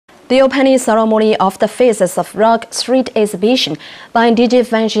The opening ceremony of the Faces of Rock street exhibition by DJ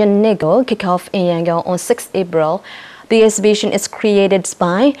Vanjian Nego kicked off in Yangon on 6 April. The exhibition is created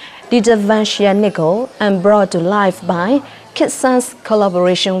by DJ Vanjian Nego and brought to life by Kitsan's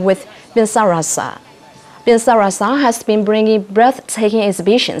collaboration with Binsarasa. Binsarasa has been bringing breathtaking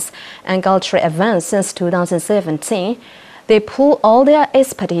exhibitions and cultural events since 2017. They pool all their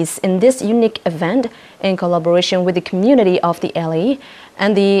expertise in this unique event in collaboration with the community of the alley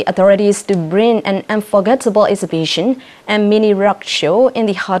and the authorities to bring an unforgettable exhibition and mini rock show in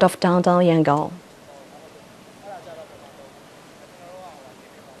the heart of downtown Yangon.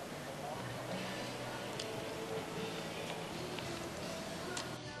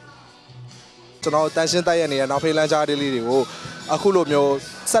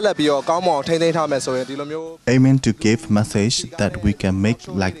 Aiming to give message that we can make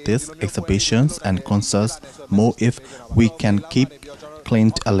like this exhibitions and concerts more if we can keep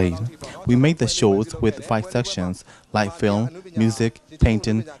clean alley. We made the shows with 5 sections like film, music,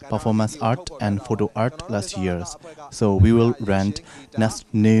 painting, performance art and photo art last years. So we will rent next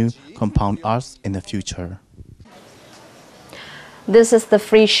new compound arts in the future. This is the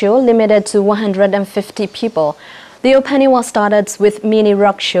free show limited to 150 people. The opening was started with mini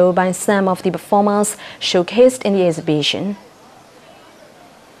rock show by some of the performers showcased in the exhibition.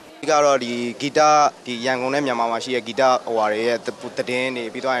 The guitar, the Yangon and Myanmar guitar warrior, the day,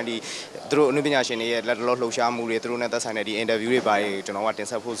 through Nubination, let Lord Loshamu through another sign at the interview by John Watt and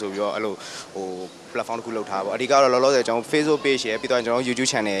suppose of your platform Kulo Tower. The got a lot of Facebook page, YouTube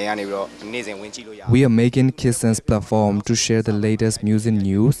channel, and we are making Kissen's platform to share the latest music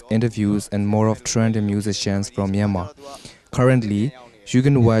news, interviews, and more of trending musicians from Myanmar. Currently, you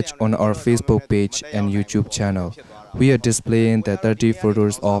can watch on our Facebook page and YouTube channel. We are displaying the 30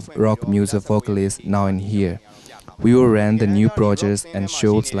 photos of rock music vocalists now and here. We will run the new projects and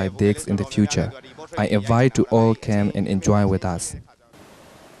shows like this in the future. I invite to all come and enjoy with us.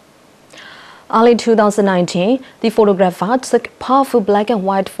 Early 2019, the photographer took powerful black and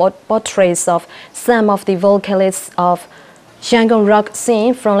white portraits of some of the vocalists of Yangon rock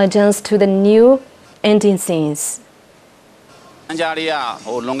scene from legends to the new ending scenes.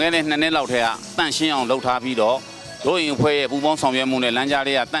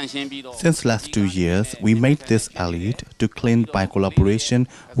 Since last 2 years, we made this alley to clean by collaboration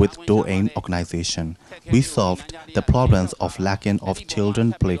with Do-Ain organization. We solved the problems of lacking of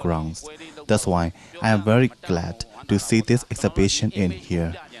children playgrounds. That's why I am very glad to see this exhibition in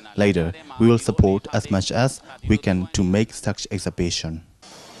here. Later, we will support as much as we can to make such exhibition.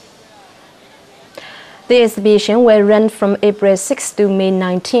 The exhibition will run from April 6 to May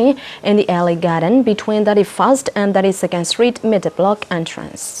 19 in the Alley Garden between 31st and 32nd Street Mid-Block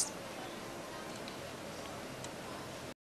entrance.